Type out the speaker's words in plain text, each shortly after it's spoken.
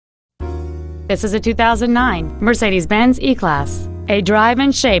This is a 2009 Mercedes-Benz E-Class, a drive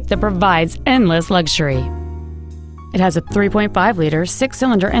and shape that provides endless luxury. It has a 3.5-liter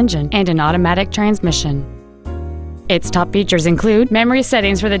six-cylinder engine and an automatic transmission. Its top features include memory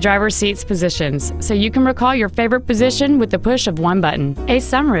settings for the driver's seat's positions, so you can recall your favorite position with the push of one button, a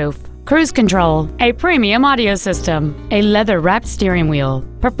sunroof, cruise control, a premium audio system, a leather-wrapped steering wheel,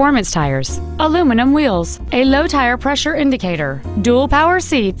 performance tires, aluminum wheels, a low tire pressure indicator, dual power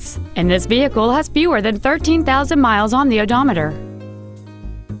seats, and this vehicle has fewer than 13,000 miles on the odometer.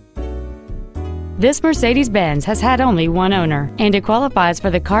 This Mercedes-Benz has had only one owner, and it qualifies for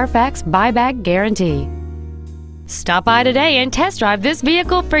the Carfax buyback guarantee. Stop by today and test drive this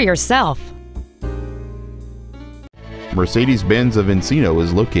vehicle for yourself. Mercedes-Benz of Encino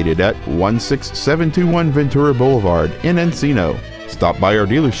is located at 16721 Ventura Boulevard in Encino. Stop by our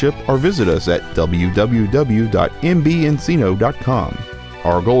dealership or visit us at www.mbencino.com.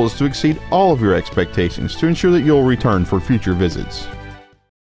 Our goal is to exceed all of your expectations to ensure that you'll return for future visits.